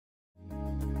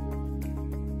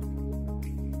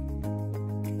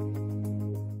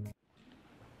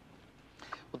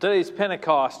Today's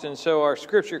Pentecost, and so our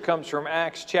scripture comes from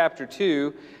Acts chapter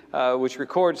 2, which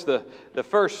records the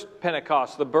first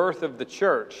Pentecost, the birth of the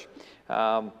church.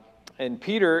 And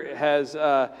Peter has,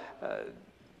 the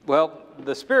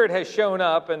Spirit has shown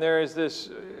up, and there is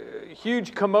this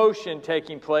huge commotion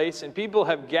taking place, and people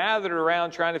have gathered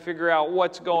around trying to figure out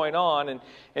what's going on.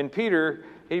 And Peter,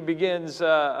 he begins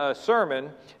a sermon,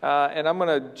 and I'm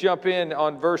going to jump in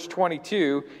on verse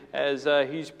 22 as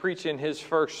he's preaching his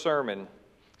first sermon.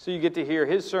 So you get to hear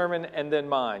his sermon and then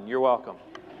mine. You're welcome.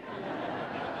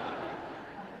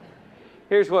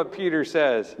 Here's what Peter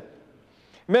says.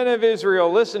 Men of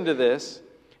Israel, listen to this.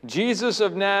 Jesus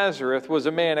of Nazareth was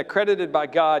a man accredited by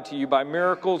God to you by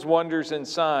miracles, wonders, and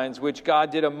signs, which God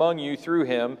did among you through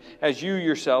him, as you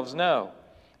yourselves know.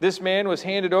 This man was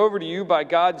handed over to you by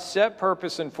God's set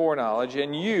purpose and foreknowledge,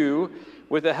 and you,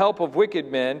 with the help of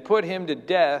wicked men, put him to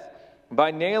death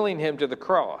by nailing him to the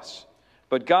cross.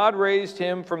 But God raised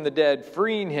him from the dead,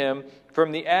 freeing him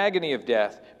from the agony of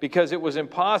death, because it was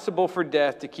impossible for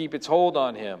death to keep its hold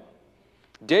on him.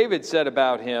 David said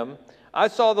about him, I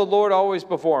saw the Lord always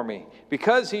before me.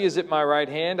 Because he is at my right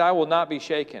hand, I will not be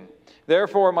shaken.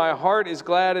 Therefore my heart is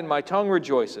glad and my tongue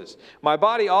rejoices. My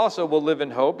body also will live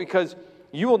in hope, because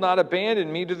you will not abandon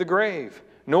me to the grave,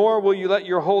 nor will you let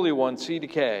your Holy One see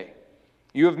decay.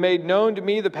 You have made known to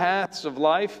me the paths of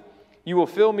life. You will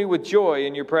fill me with joy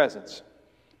in your presence.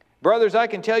 Brothers, I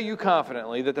can tell you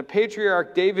confidently that the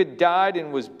patriarch David died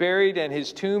and was buried, and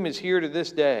his tomb is here to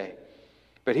this day.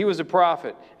 But he was a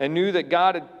prophet and knew that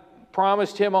God had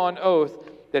promised him on oath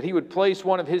that he would place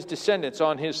one of his descendants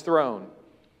on his throne.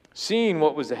 Seeing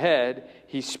what was ahead,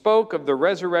 he spoke of the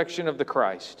resurrection of the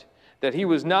Christ, that he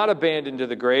was not abandoned to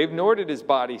the grave, nor did his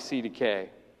body see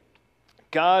decay.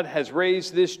 God has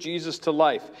raised this Jesus to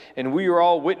life, and we are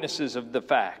all witnesses of the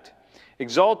fact.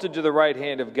 Exalted to the right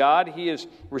hand of God, he has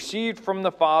received from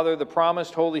the Father the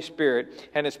promised Holy Spirit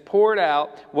and has poured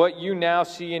out what you now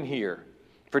see and hear.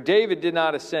 For David did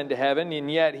not ascend to heaven,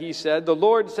 and yet he said, The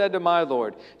Lord said to my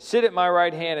Lord, Sit at my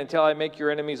right hand until I make your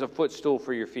enemies a footstool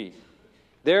for your feet.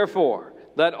 Therefore,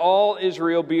 let all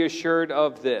Israel be assured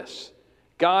of this.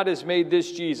 God has made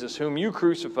this Jesus, whom you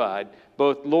crucified,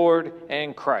 both Lord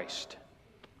and Christ.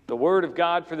 The word of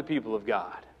God for the people of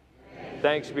God.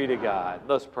 Thanks be to God.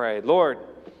 Let's pray. Lord,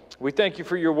 we thank you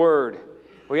for your word.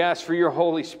 We ask for your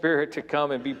Holy Spirit to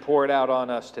come and be poured out on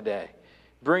us today.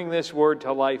 Bring this word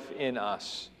to life in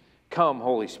us. Come,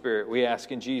 Holy Spirit, we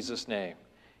ask in Jesus' name.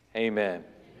 Amen.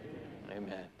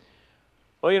 Amen.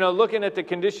 Well, looking at the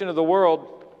condition of the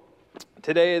world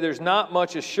today, there's not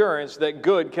much assurance that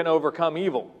good can overcome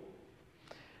evil.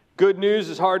 Good news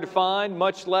is hard to find,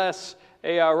 much less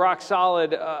a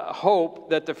rock-solid hope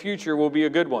that the future will be a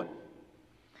good one.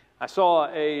 I saw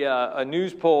a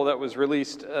news poll that was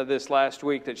released this last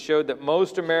week that showed that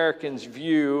most Americans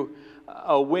view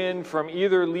a win from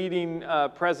either leading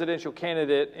presidential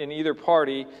candidate in either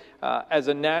party as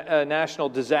a national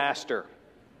disaster.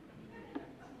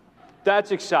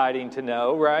 That's exciting to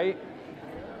know, right?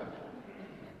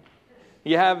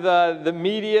 You have the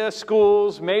media,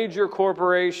 schools, major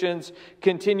corporations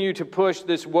continue to push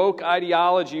this woke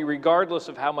ideology regardless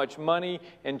of how much money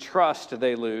and trust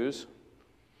they lose.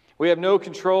 We have no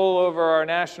control over our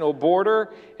national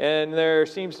border, and there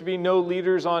seems to be no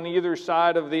leaders on either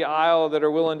side of the aisle that are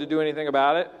willing to do anything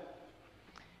about it.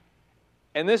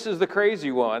 And this is the crazy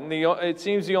one. It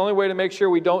seems the only way to make sure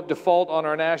we don't default on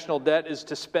our national debt is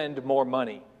to spend more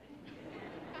money.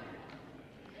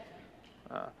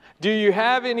 Do you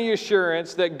have any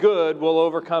assurance that good will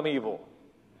overcome evil?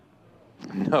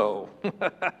 No.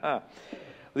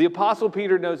 The Apostle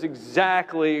Peter knows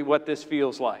exactly what this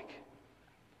feels like.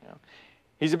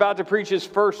 He's about to preach his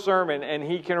first sermon, and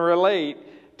he can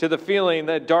relate to the feeling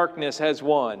that darkness has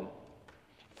won.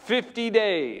 50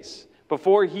 days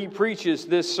before he preaches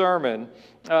this sermon,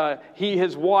 he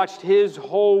has watched his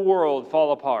whole world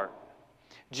fall apart.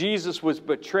 Jesus was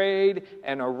betrayed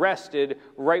and arrested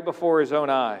right before his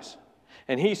own eyes.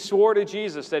 And he swore to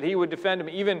Jesus that he would defend him,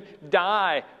 even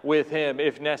die with him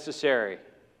if necessary.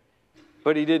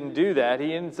 But he didn't do that.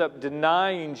 He ends up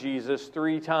denying Jesus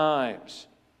 3 times.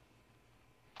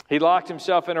 He locked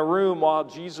himself in a room while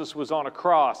Jesus was on a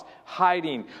cross,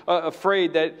 hiding,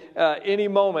 afraid that any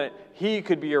moment he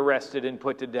could be arrested and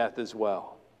put to death as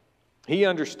well. He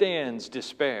understands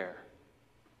despair.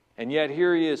 And yet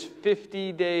here he is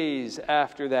 50 days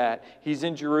after that. He's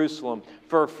in Jerusalem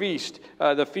for a feast,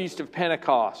 the Feast of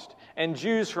Pentecost. And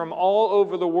Jews from all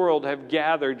over the world have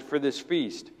gathered for this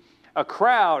feast. A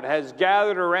crowd has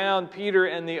gathered around Peter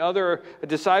and the other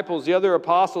disciples, the other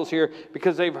apostles here,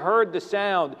 because they've heard the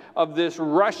sound of this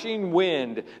rushing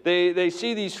wind. They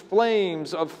see these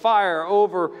flames of fire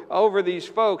over these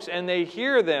folks, and they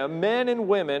hear them, men and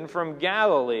women from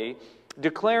Galilee,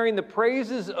 declaring the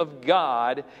praises of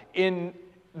God in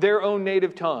their own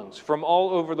native tongues from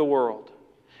all over the world.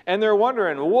 And they're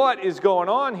wondering, what is going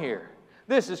on here?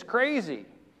 This is crazy.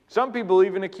 Some people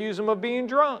even accuse him of being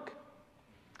drunk.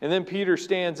 And then Peter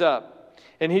stands up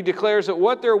and he declares that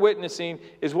what they're witnessing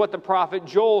is what the prophet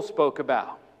Joel spoke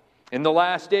about. In the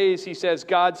last days, he says,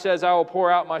 God says, I will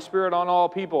pour out my Spirit on all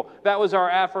people. That was our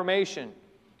affirmation.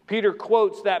 Peter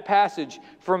quotes that passage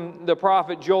from the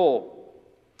prophet Joel.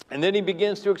 And then he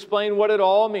begins to explain what it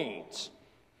all means.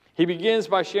 He begins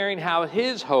by sharing how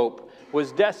his hope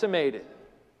was decimated.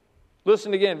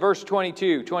 Listen again, verse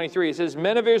 22, 23. It says,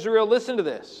 Men of Israel, listen to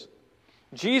this.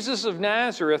 Jesus of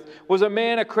Nazareth was a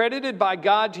man accredited by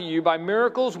God to you by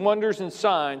miracles, wonders, and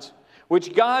signs,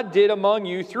 which God did among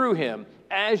you through him,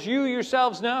 as you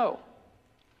yourselves know.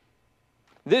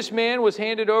 This man was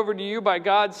handed over to you by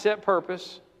God's set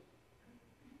purpose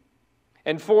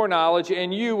and foreknowledge,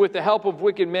 and you, with the help of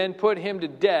wicked men, put him to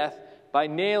death by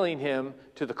nailing him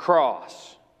to the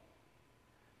cross.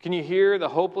 Can you hear the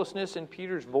hopelessness in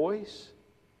Peter's voice?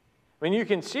 I mean, you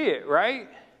can see it, right?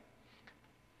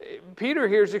 Peter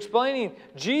here is explaining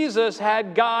Jesus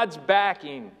had God's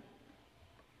backing.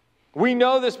 We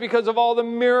know this because of all the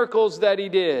miracles that he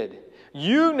did.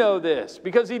 You know this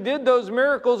because he did those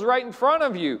miracles right in front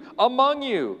of you, among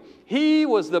you. He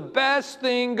was the best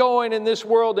thing going in this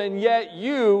world, and yet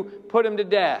you put him to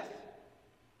death.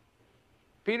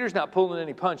 Peter's not pulling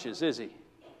any punches, is he?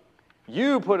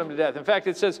 You put him to death. In fact,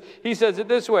 he says it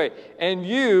this way, and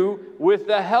you, with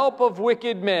the help of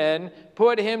wicked men,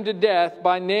 put him to death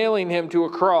by nailing him to a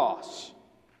cross.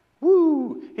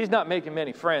 Woo! He's not making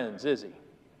many friends, is he?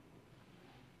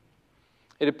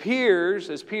 It appears,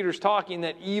 as Peter's talking,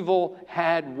 that evil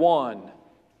had won.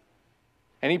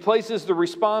 And he places the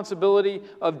responsibility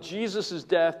of Jesus'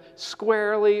 death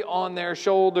squarely on their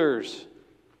shoulders.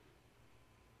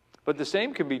 But the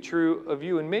same can be true of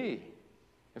you and me.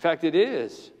 In fact, it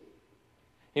is.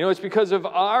 You know, it's because of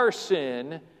our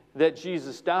sin that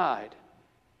Jesus died.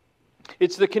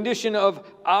 It's the condition of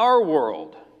our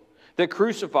world that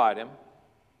crucified him.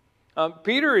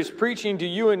 Peter is preaching to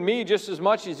you and me just as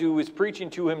much as he was preaching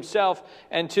to himself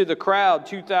and to the crowd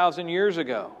 2,000 years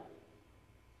ago.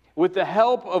 With the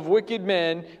help of wicked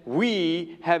men,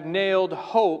 we have nailed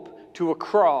hope to a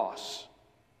cross.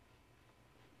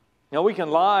 Now, we can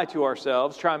lie to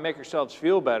ourselves, try and make ourselves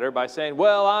feel better by saying,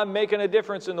 well, I'm making a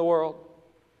difference in the world.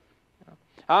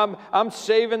 I'm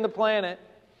saving the planet.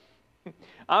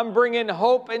 I'm bringing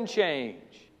hope and change.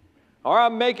 Or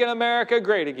I'm making America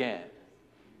great again.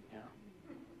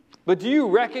 But do you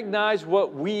recognize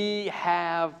what we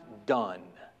have done?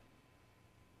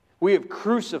 We have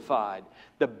crucified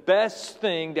the best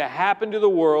thing to happen to the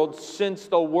world since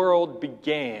the world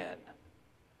began.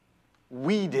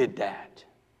 We did that.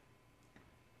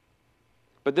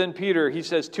 But then Peter, he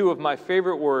says two of my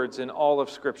favorite words in all of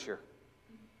Scripture.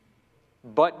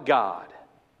 But God.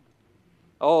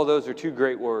 Oh, those are two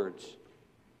great words.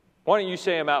 Why don't you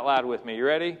say them out loud with me? You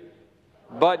ready?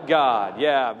 But God.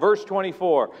 Yeah, verse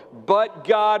 24. But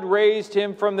God raised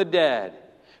him from the dead,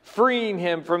 freeing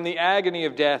him from the agony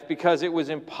of death because it was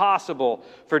impossible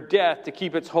for death to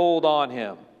keep its hold on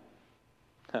him.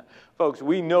 Folks,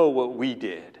 we know what we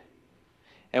did.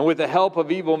 And with the help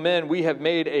of evil men, we have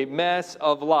made a mess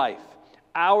of life.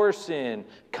 Our sin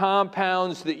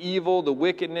compounds the evil, the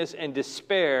wickedness, and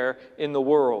despair in the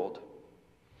world.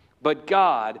 But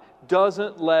God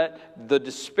doesn't let the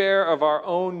despair of our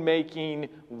own making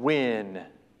win.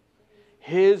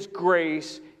 His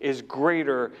grace is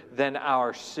greater than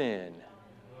our sin.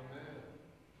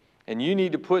 And you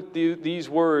need to put these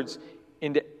words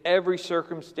into every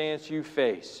circumstance you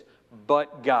face.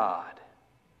 But God.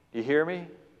 You hear me?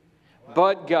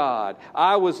 But God.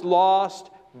 I was lost,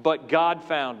 but God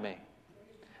found me.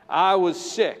 I was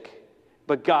sick,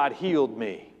 but God healed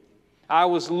me. I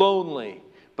was lonely,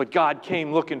 but God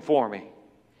came looking for me.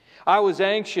 I was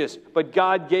anxious, but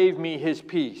God gave me His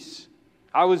peace.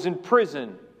 I was in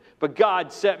prison, but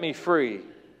God set me free.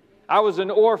 I was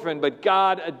an orphan, but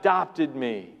God adopted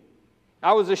me.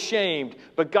 I was ashamed,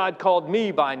 but God called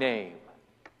me by name.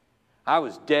 I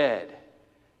was dead,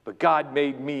 but God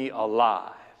made me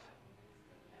alive.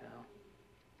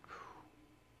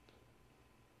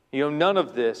 You know, none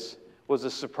of this was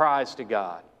a surprise to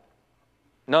God.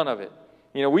 None of it.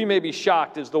 You know, we may be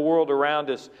shocked as the world around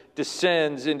us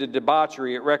descends into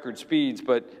debauchery at record speeds,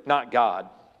 but not God.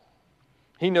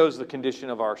 He knows the condition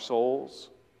of our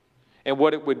souls and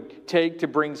what it would take to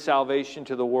bring salvation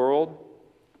to the world.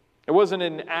 It wasn't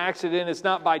an accident. It's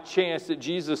not by chance that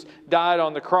Jesus died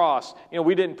on the cross.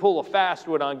 We didn't pull a fast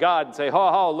one on God and say,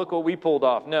 ha ha, look what we pulled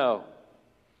off. No.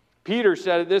 Peter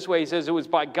said it this way. He says it was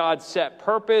by God's set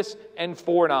purpose and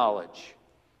foreknowledge.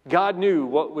 God knew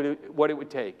what it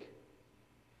would take.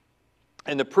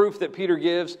 And the proof that Peter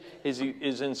gives is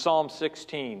in Psalm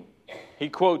 16. He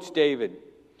quotes David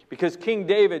because King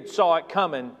David saw it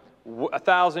coming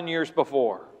 1,000 years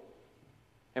before.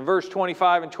 In verse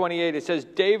 25 and 28, it says,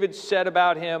 David said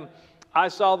about him, I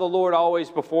saw the Lord always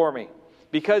before me.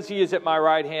 Because he is at my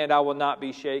right hand, I will not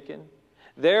be shaken.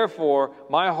 Therefore,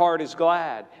 my heart is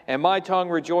glad, and my tongue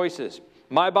rejoices.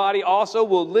 My body also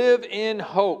will live in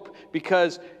hope,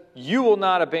 because you will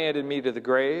not abandon me to the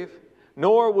grave,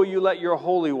 nor will you let your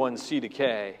Holy One see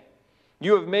decay.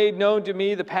 You have made known to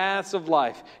me the paths of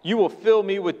life. You will fill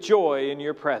me with joy in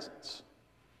your presence.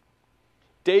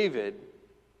 David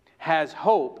has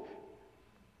hope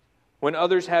when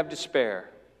others have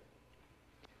despair.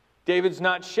 David's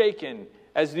not shaken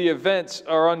as the events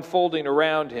are unfolding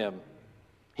around him.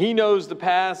 He knows the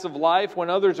paths of life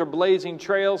when others are blazing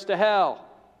trails to hell.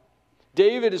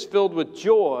 David is filled with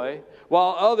joy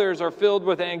while others are filled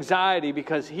with anxiety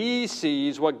because he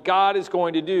sees what God is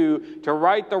going to do to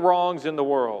right the wrongs in the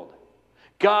world.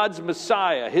 God's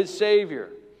Messiah, his Savior,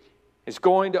 is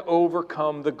going to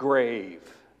overcome the grave.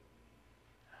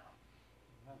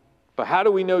 But how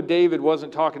do we know David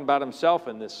wasn't talking about himself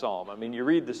in this psalm? I mean, you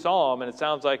read the psalm and it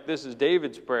sounds like this is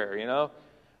David's prayer,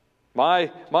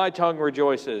 My tongue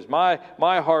rejoices. My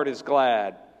heart is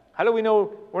glad. How do we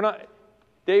know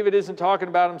David isn't talking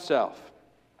about himself?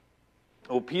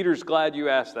 Well, Peter's glad you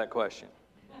asked that question.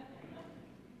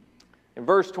 In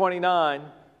verse 29,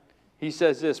 he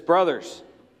says this, Brothers,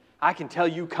 I can tell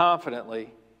you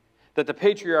confidently that the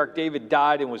patriarch David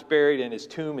died and was buried, and his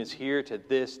tomb is here to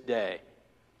this day.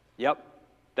 Yep,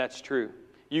 that's true.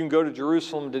 You can go to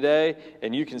Jerusalem today,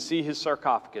 and you can see his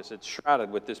sarcophagus. It's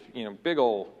shrouded with this big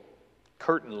old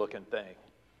curtain-looking thing.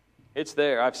 It's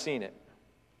there. I've seen it.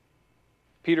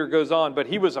 Peter goes on, but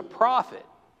he was a prophet,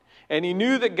 and he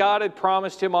knew that God had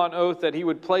promised him on oath that he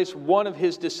would place one of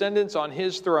his descendants on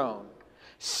his throne.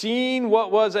 Seeing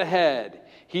what was ahead,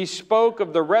 he spoke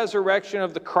of the resurrection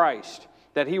of the Christ,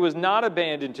 that he was not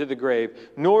abandoned to the grave,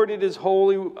 nor did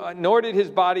his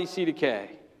body see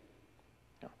decay.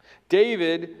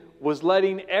 David was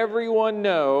letting everyone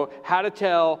know how to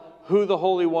tell who the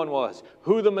Holy One was,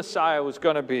 who the Messiah was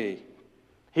going to be.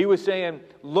 He was saying,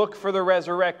 look for the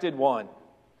resurrected one.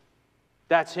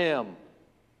 That's him.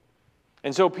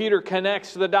 And so Peter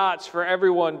connects the dots for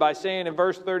everyone by saying in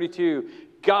verse 32,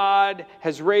 God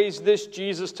has raised this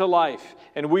Jesus to life,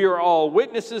 and we are all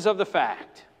witnesses of the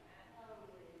fact.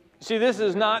 See, this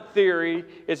is not theory,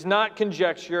 it's not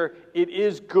conjecture, it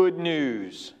is good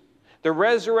news. The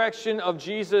resurrection of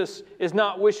Jesus is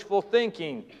not wishful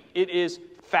thinking, it is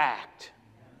fact.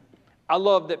 I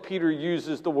love that Peter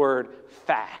uses the word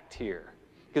fact here,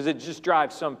 because it just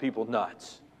drives some people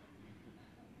nuts.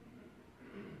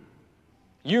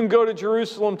 You can go to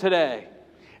Jerusalem today,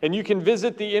 and you can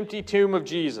visit the empty tomb of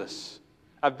Jesus.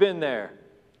 I've been there.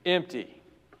 Empty.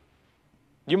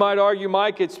 You might argue,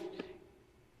 Mike, it's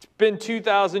been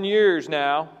 2,000 years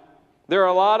now. There are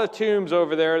a lot of tombs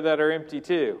over there that are empty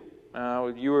too.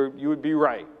 You would be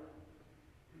right.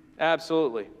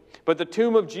 Absolutely. But the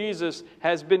tomb of Jesus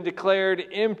has been declared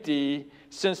empty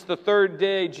since the third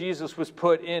day Jesus was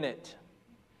put in it.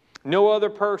 No other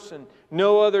person,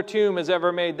 no other tomb has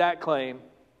ever made that claim.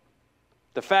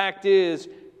 The fact is,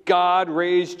 God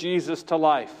raised Jesus to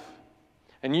life.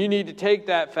 And you need to take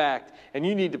that fact and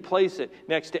you need to place it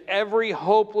next to every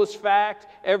hopeless fact,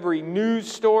 every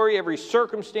news story, every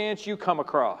circumstance you come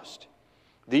across.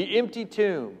 The empty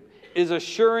tomb is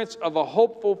assurance of a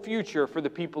hopeful future for the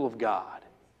people of God.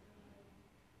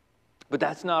 But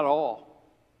that's not all.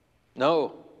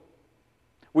 No.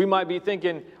 We might be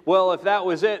thinking, well, if that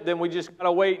was it, then we just got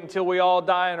to wait until we all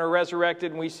die and are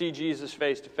resurrected and we see Jesus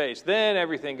face to face. Then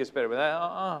everything gets better.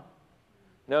 But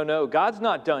No, God's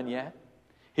not done yet.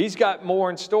 He's got more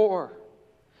in store.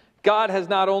 God has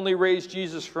not only raised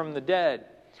Jesus from the dead,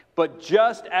 but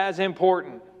just as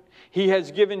important, He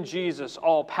has given Jesus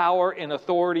all power and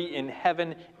authority in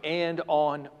heaven and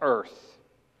on earth.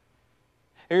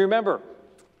 And remember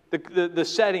the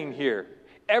setting here.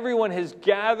 Everyone has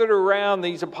gathered around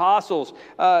these apostles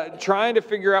trying to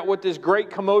figure out what this great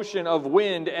commotion of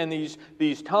wind and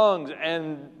these tongues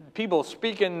and people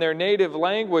speaking their native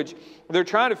language, they're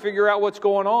trying to figure out what's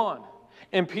going on.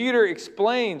 And Peter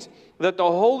explains that the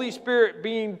Holy Spirit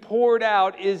being poured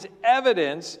out is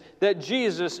evidence that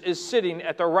Jesus is sitting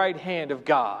at the right hand of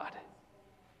God.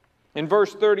 In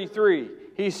verse 33,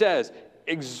 he says,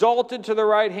 exalted to the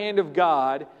right hand of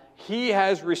God, he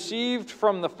has received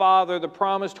from the Father the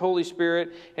promised Holy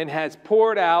Spirit and has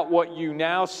poured out what you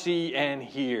now see and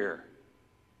hear.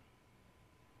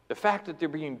 The fact that they're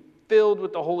being filled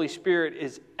with the Holy Spirit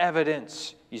is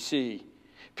evidence, you see.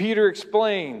 Peter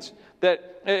explains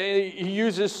that he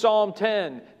uses Psalm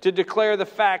 10 to declare the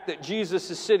fact that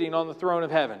Jesus is sitting on the throne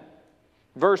of heaven.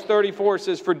 Verse 34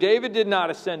 says, for David did not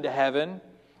ascend to heaven,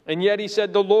 and yet he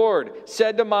said, the Lord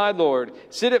said to my Lord,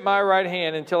 sit at my right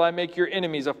hand until I make your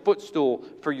enemies a footstool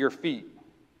for your feet.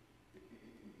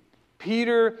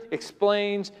 Peter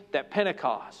explains that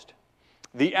Pentecost,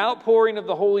 the outpouring of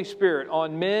the Holy Spirit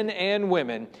on men and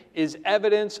women, is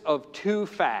evidence of two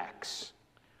facts.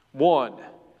 One,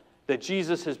 that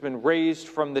Jesus has been raised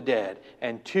from the dead.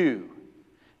 And two,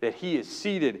 that he is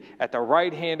seated at the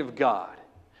right hand of God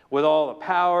with all the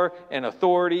power and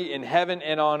authority in heaven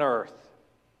and on earth.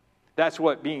 That's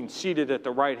what being seated at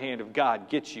the right hand of God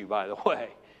gets you, by the way.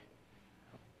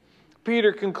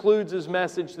 Peter concludes his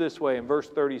message this way in verse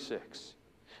 36.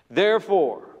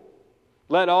 Therefore,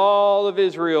 let all of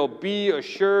Israel be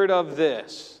assured of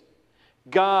this.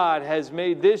 God has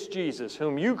made this Jesus,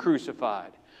 whom you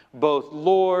crucified, both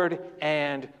Lord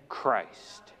and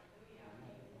Christ.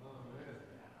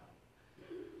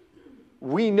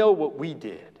 We know what we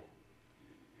did.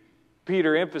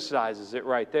 Peter emphasizes it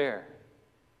right there.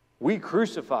 We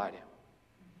crucified him.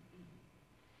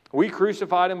 We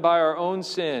crucified him by our own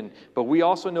sin, but we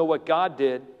also know what God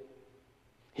did.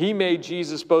 He made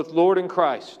Jesus both Lord and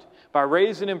Christ by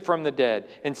raising him from the dead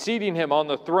and seating him on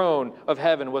the throne of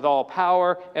heaven with all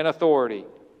power and authority.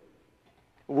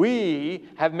 We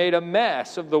have made a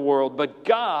mess of the world, but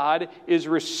God is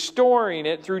restoring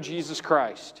it through Jesus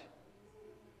Christ.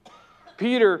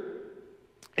 Peter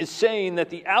is saying that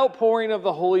the outpouring of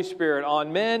the Holy Spirit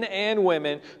on men and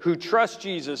women who trust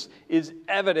Jesus is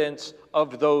evidence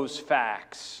of those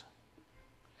facts.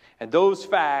 And those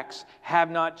facts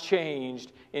have not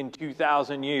changed in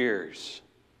 2,000 years.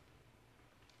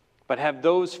 But have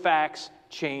those facts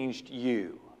changed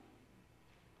you?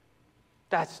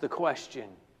 That's the question.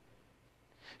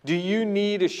 Do you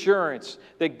need assurance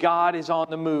that God is on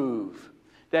the move,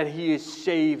 that he is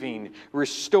saving,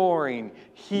 restoring,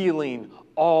 healing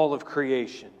all of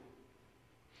creation?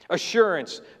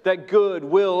 Assurance that good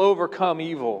will overcome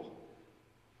evil.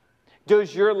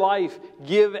 Does your life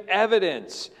give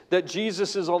evidence that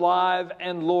Jesus is alive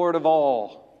and Lord of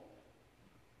all?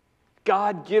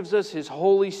 God gives us his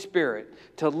Holy Spirit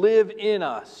to live in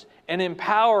us and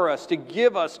empower us to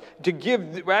give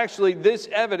actually this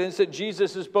evidence that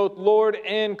Jesus is both Lord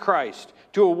and Christ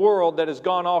to a world that has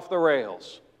gone off the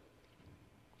rails.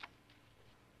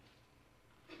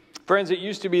 Friends, it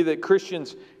used to be that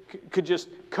Christians could just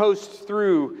coast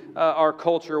through our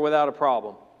culture without a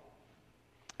problem.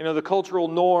 You know, the cultural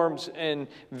norms and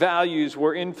values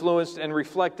were influenced and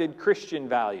reflected Christian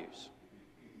values.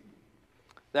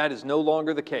 That is no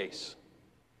longer the case.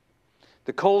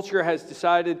 The culture has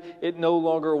decided it no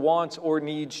longer wants or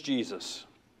needs Jesus,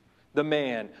 the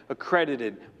man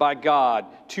accredited by God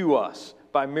to us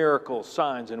by miracles,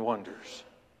 signs, and wonders.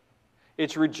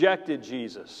 It's rejected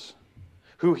Jesus,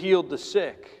 who healed the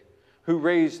sick, who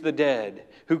raised the dead,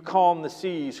 who calmed the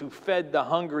seas, who fed the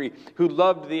hungry, who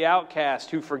loved the outcast,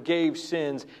 who forgave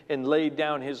sins and laid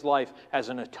down his life as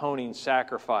an atoning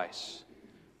sacrifice.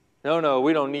 No,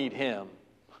 we don't need him.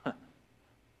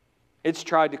 It's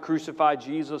tried to crucify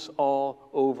Jesus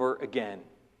all over again.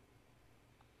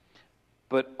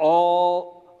 But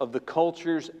all of the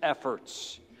culture's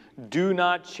efforts do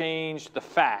not change the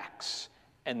facts,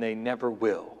 and they never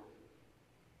will.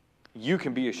 You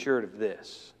can be assured of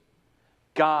this.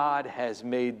 God has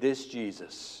made this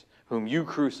Jesus, whom you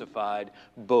crucified,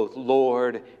 both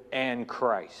Lord and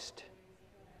Christ.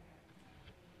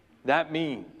 That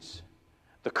means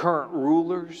the current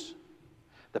rulers,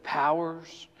 the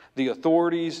powers, the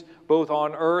authorities, both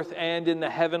on earth and in the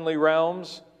heavenly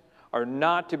realms, are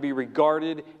not to be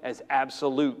regarded as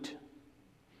absolute.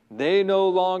 They no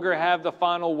longer have the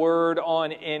final word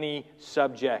on any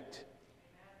subject.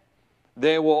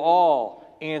 They will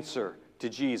all answer to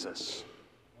Jesus.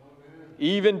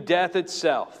 Even death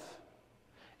itself.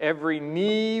 Every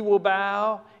knee will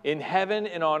bow in heaven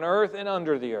and on earth and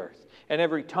under the earth. And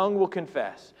every tongue will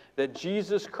confess that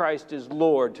Jesus Christ is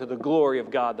Lord to the glory of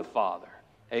God the Father.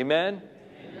 Amen?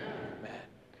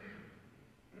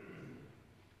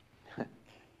 Amen.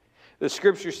 The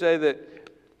scriptures say that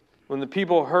when the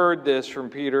people heard this from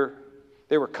Peter,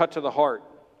 They were cut to the heart.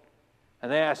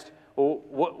 And they asked, well,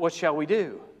 what shall we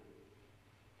do?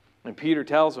 And Peter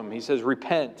tells them, he says,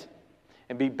 repent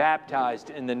and be baptized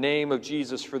in the name of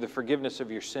Jesus for the forgiveness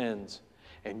of your sins,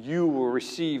 and you will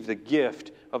receive the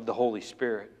gift of the Holy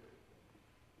Spirit.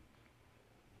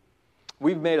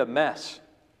 We've made a mess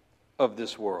of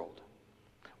this world.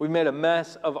 We've made a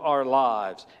mess of our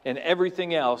lives and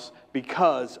everything else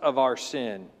because of our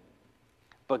sin.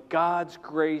 But God's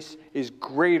grace is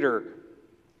greater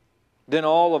than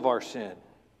all of our sin.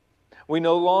 We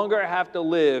no longer have to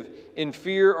live in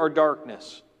fear or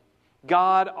darkness.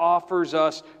 God offers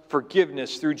us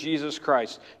forgiveness through Jesus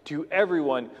Christ to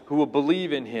everyone who will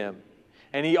believe in Him.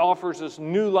 And He offers us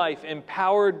new life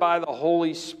empowered by the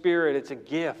Holy Spirit. It's a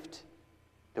gift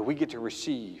that we get to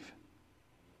receive.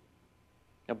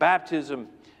 Now, baptism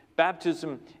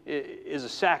is a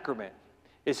sacrament.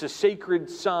 It's a sacred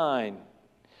sign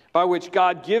by which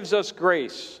God gives us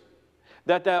grace,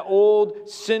 that old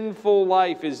sinful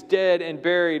life is dead and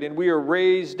buried, and we are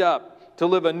raised up to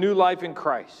live a new life in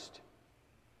Christ.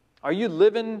 Are you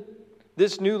living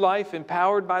this new life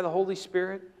empowered by the Holy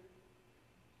Spirit?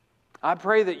 I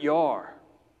pray that you are.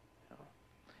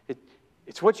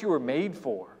 It's what you were made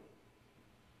for.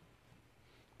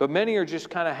 But many are just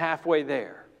kind of halfway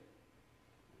there.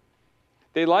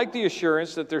 They like the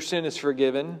assurance that their sin is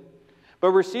forgiven, but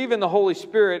receiving the Holy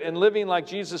Spirit and living like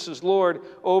Jesus is Lord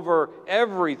over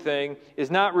everything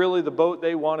is not really the boat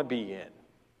they want to be in.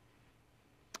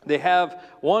 They have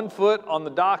one foot on the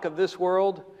dock of this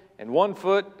world and one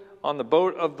foot on the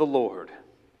boat of the Lord.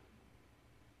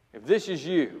 If this is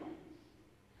you,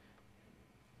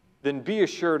 then be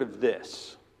assured of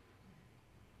this.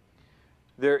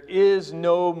 There is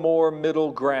no more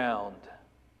middle ground.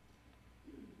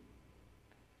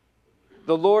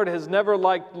 The Lord has never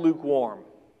liked lukewarm.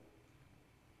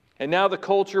 And now the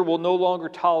culture will no longer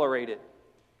tolerate it.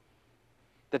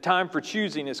 The time for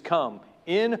choosing has come,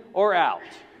 in or out.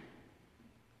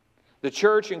 The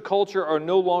church and culture are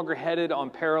no longer headed on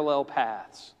parallel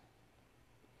paths.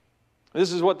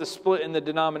 This is what the split in the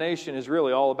denomination is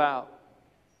really all about.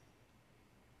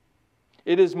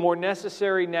 It is more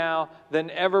necessary now than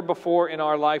ever before in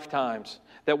our lifetimes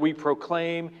that we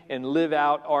proclaim and live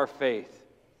out our faith.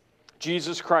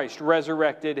 Jesus Christ,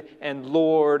 resurrected and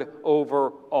Lord over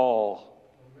all.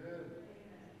 Amen.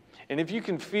 And if you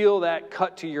can feel that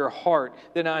cut to your heart,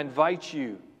 then I invite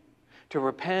you to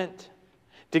repent,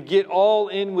 to get all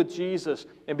in with Jesus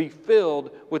and be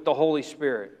filled with the Holy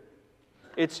Spirit.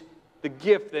 It's the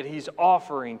gift that He's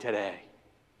offering today.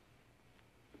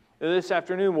 This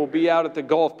afternoon we'll be out at the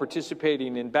Gulf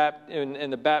participating in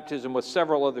the baptism with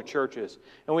several other churches.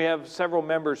 And we have several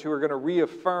members who are going to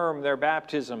reaffirm their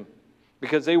baptism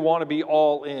because they want to be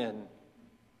all in.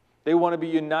 They want to be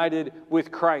united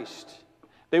with Christ.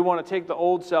 They want to take the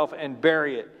old self and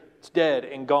bury it. It's dead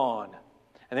and gone.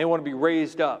 And they want to be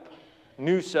raised up,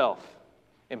 new self,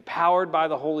 empowered by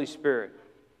the Holy Spirit.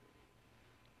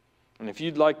 And if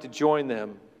you'd like to join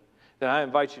them, then I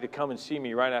invite you to come and see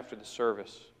me right after the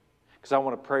service, because I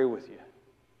want to pray with you.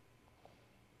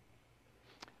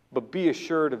 But be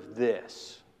assured of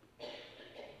this.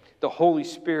 The Holy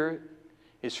Spirit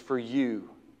is for you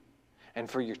and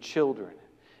for your children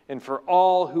and for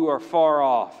all who are far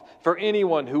off, for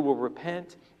anyone who will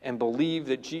repent and believe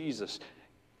that Jesus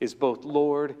is both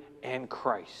Lord and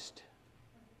Christ.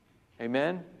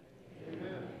 Amen?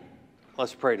 Amen.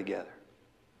 Let's pray together.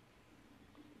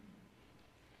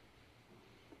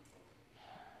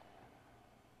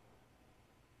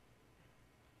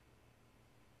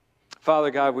 Father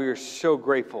God, we are so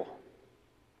grateful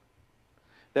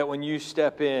that when you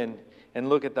step in and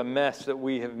look at the mess that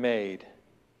we have made,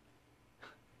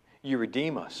 you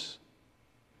redeem us.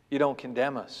 You don't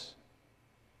condemn us.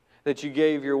 That you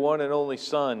gave your one and only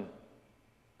Son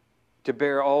to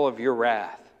bear all of your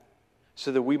wrath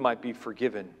so that we might be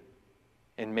forgiven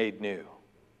and made new.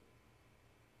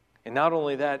 And not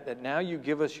only that, that now you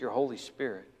give us your Holy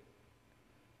Spirit.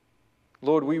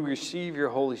 Lord, we receive your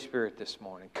Holy Spirit this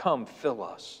morning. Come, fill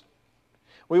us.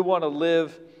 We want to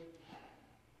live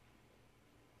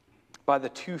by the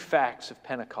two facts of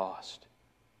Pentecost,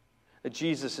 that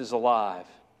Jesus is alive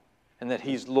and that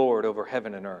He's Lord over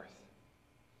heaven and earth.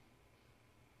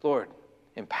 Lord,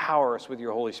 empower us with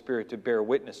your Holy Spirit to bear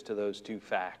witness to those two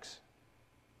facts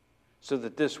so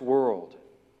that this world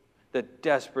that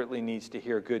desperately needs to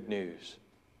hear good news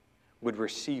would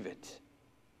receive it.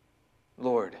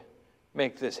 Lord,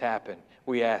 make this happen,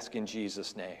 we ask in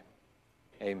Jesus' name.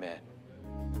 Amen.